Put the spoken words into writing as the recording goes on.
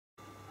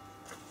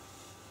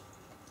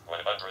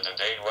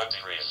181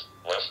 degrees,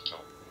 left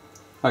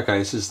 2. Okay,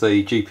 this is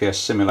the GPS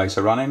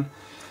simulator running.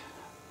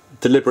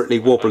 Deliberately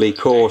wobbly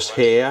course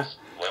here,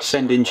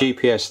 sending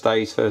GPS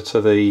data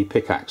to the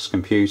PICAXE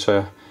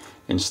computer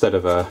instead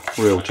of a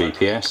real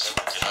GPS,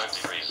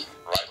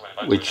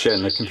 which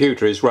the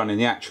computer is running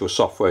the actual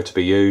software to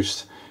be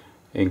used,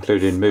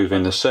 including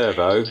moving the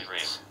servo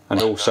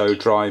and also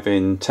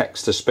driving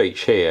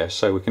text-to-speech here,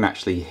 so we can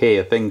actually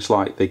hear things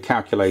like the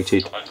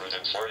calculated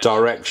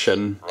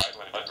direction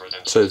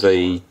to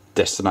the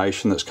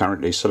destination that's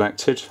currently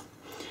selected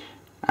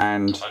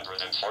and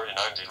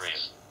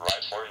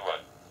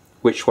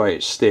which way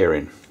it's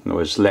steering, in other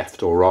words,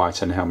 left or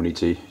right, and how many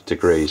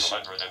degrees.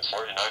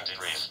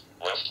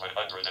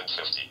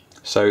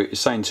 So it's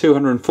saying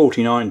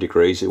 249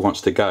 degrees it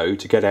wants to go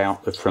to get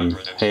out from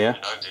here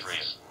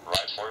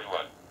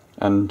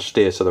and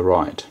steer to the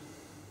right.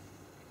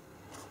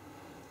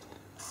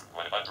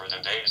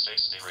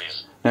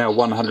 Now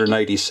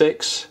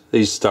 186,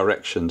 these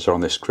directions are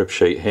on this crib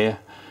sheet here.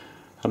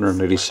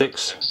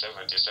 186,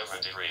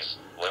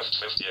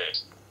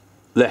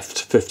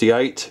 left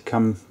 58,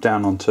 come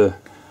down onto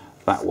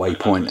that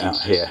waypoint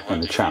out here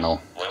in the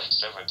channel. Left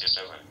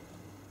 77.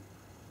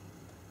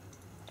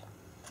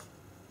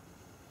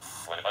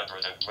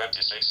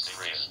 126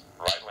 degrees,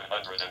 right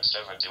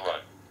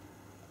 171.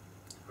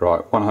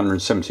 Right,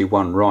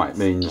 171 right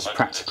means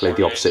practically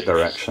the opposite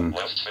direction.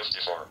 Left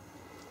 54.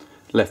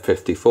 Left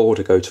 54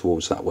 to go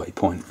towards that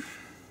waypoint.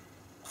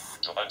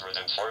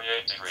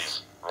 248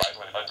 degrees, right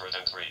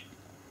 103.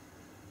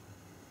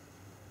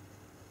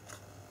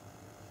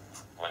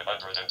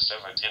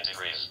 117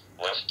 degrees,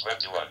 left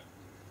 21.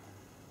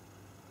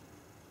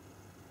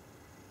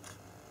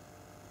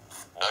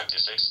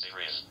 96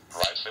 degrees,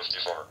 right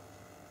 54.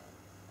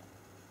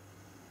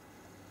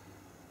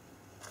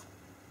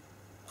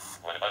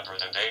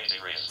 180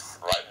 degrees,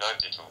 right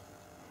 92.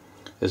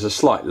 There's a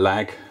slight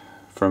lag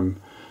from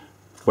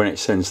when it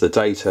sends the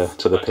data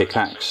to the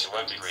PICAXE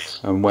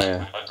and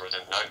where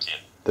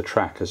the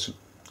track has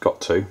got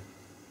to.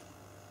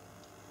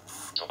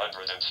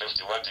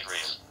 251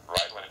 degrees,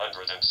 right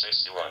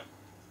 161.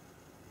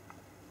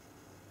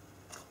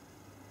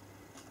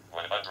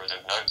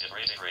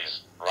 193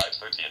 degrees, right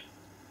 13.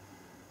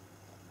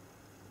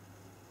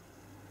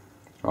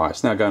 Right,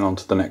 it's now going on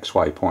to the next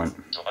waypoint.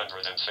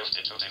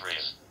 252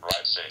 degrees,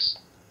 right 6.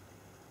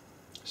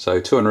 So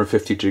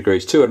 250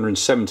 degrees,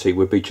 270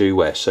 would be due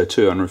west, so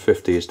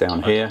 250 is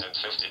down here,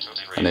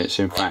 and it's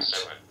in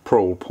fact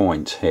Prawl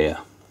Point here.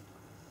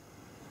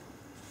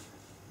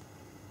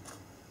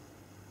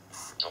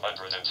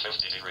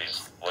 250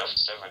 degrees, left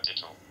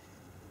 72.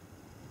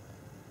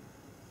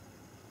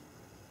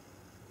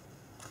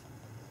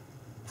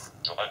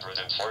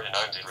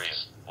 249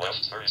 degrees,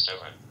 left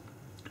 37.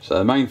 So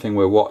the main thing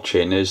we're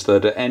watching is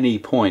that at any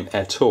point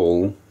at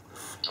all,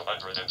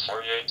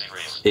 248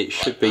 degrees, it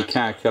should be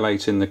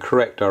calculating the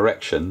correct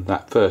direction,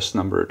 that first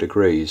number of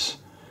degrees,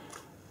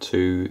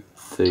 to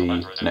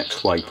the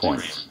next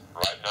waypoint. Degrees,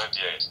 right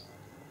 98.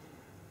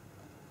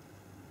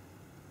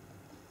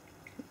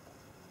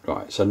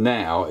 Right, so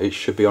now it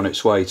should be on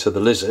its way to the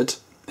lizard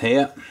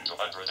here.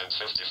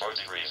 254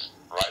 degrees,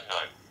 right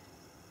 9.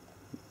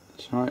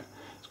 That's right.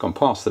 It's gone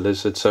past the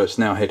lizard, so it's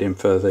now heading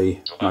for the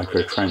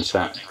micro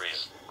transat.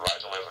 Degrees,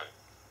 right 11.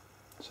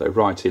 So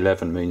right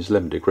 11 means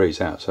 11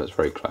 degrees out, so it's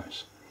very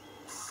close.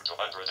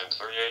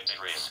 238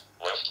 degrees,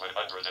 left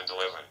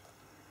 111.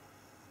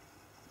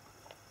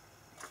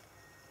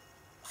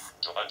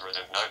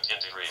 219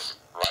 degrees,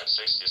 right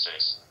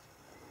 66.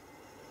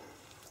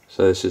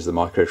 So this is the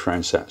micro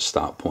transat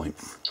start point,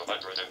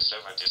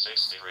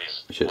 276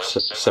 degrees, which is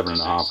left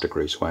 7.5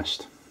 degrees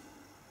west.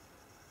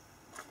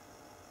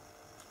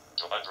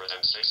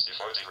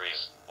 264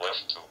 degrees,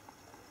 left 2.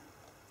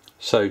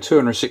 So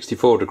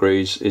 264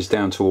 degrees is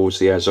down towards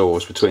the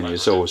Azores, between the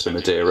Azores and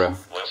Madeira,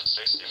 Left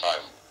 65.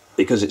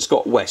 because it's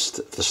got west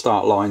of the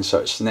start line, so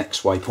its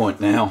next waypoint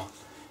now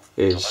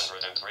is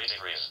 203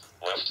 degrees,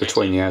 left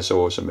between the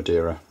Azores and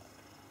Madeira.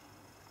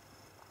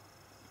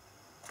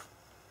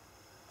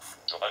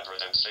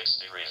 206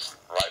 degrees,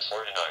 right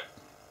 49.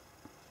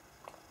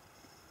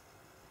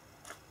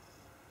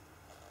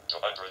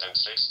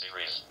 206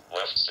 degrees,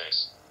 left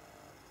 6.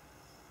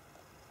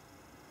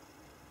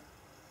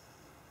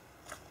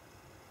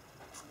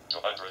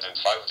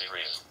 205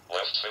 degrees,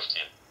 left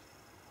 15.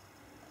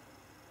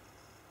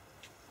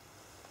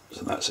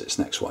 So that's its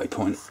next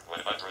waypoint.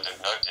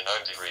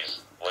 199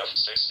 degrees, left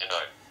 69.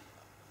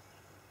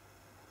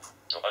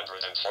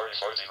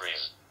 244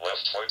 degrees,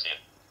 left 14.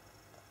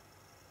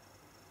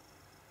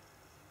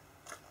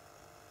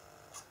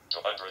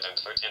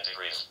 213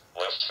 degrees,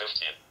 left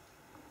 15.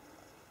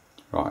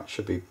 Right,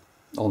 should be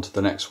on to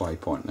the next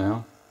waypoint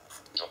now.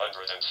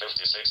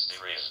 256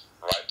 degrees,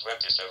 right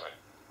 27.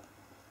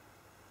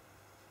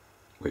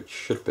 Which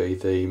should be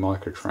the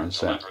micro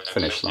transat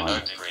finish line.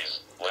 259 degrees,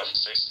 left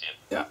 16.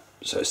 Yeah,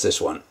 so it's this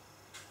one.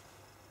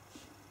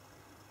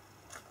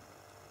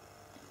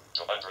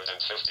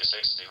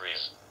 256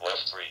 degrees,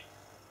 left 3.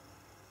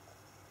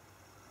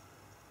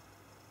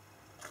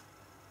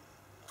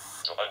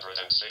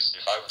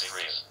 265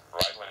 degrees,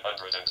 right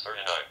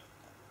 139.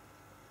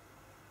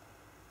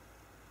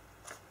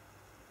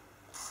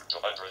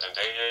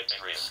 288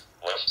 degrees,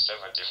 left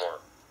 74.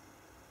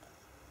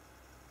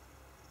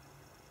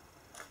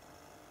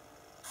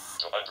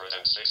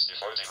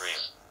 264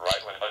 degrees,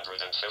 right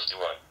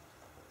 151.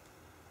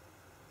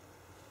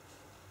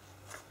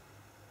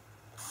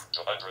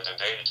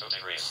 282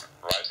 degrees,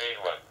 right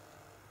 81.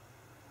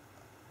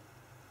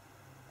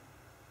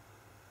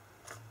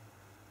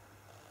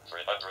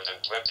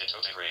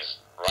 322 degrees,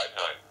 right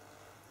 9.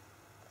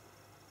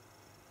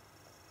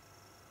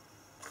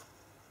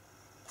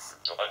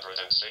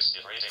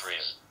 263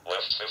 degrees,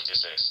 left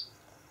 56.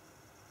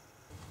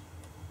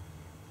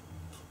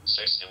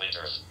 60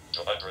 meters,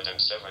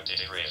 270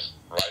 degrees,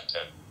 right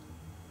 10.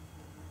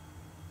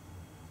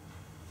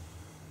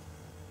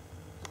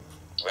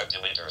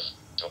 20 meters,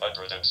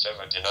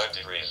 279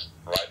 degrees,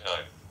 right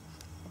 9.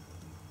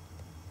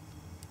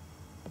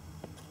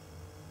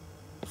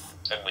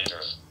 10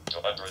 meters,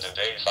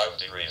 285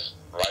 degrees,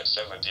 right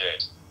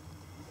 78.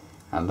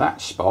 And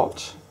that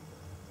spot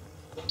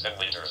 10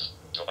 meters,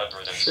 should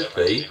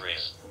 270 be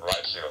degrees,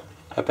 right 0.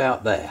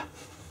 about there.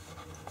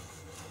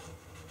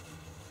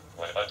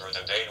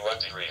 181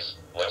 degrees,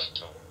 left